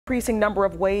Increasing number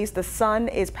of ways the sun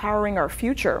is powering our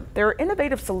future. There are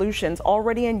innovative solutions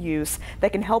already in use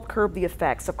that can help curb the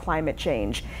effects of climate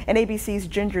change. And ABC's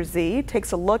Ginger Zee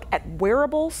takes a look at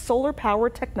wearable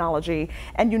solar-powered technology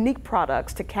and unique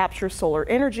products to capture solar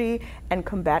energy and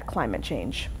combat climate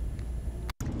change.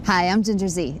 Hi, I'm Ginger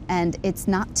Zee, and it's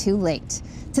not too late.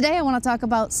 Today I want to talk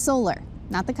about solar.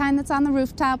 Not the kind that's on the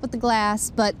rooftop with the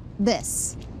glass, but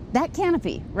this. That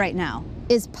canopy right now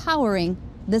is powering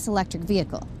this electric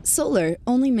vehicle. Solar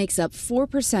only makes up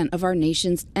 4% of our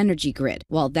nation's energy grid.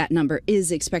 While that number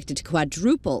is expected to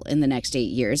quadruple in the next 8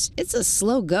 years, it's a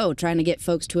slow go trying to get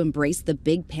folks to embrace the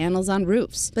big panels on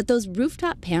roofs. But those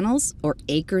rooftop panels, or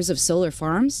acres of solar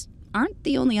farms, aren't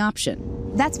the only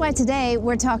option. That's why today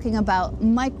we're talking about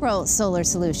micro solar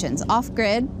solutions,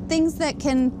 off-grid, things that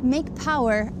can make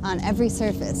power on every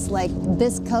surface, like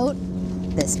this coat,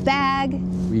 this bag.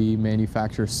 We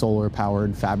manufacture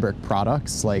solar-powered fabric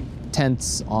products like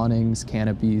tents, awnings,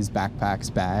 canopies,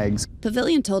 backpacks, bags.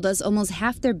 Pavilion told us almost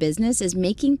half their business is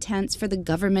making tents for the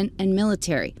government and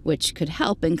military, which could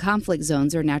help in conflict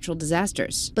zones or natural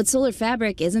disasters. But solar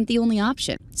fabric isn't the only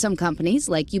option. Some companies,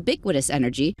 like Ubiquitous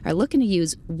Energy, are looking to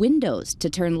use windows to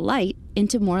turn light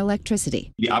into more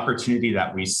electricity. The opportunity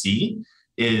that we see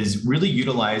is really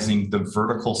utilizing the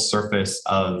vertical surface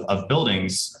of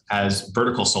buildings as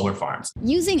vertical solar farms.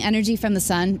 Using energy from the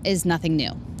sun is nothing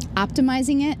new.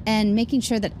 Optimizing it and making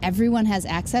sure that everyone has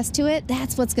access to it,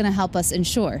 that's what's going to help us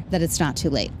ensure that it's not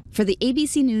too late. For the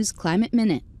ABC News Climate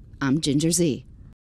Minute, I'm Ginger Zee.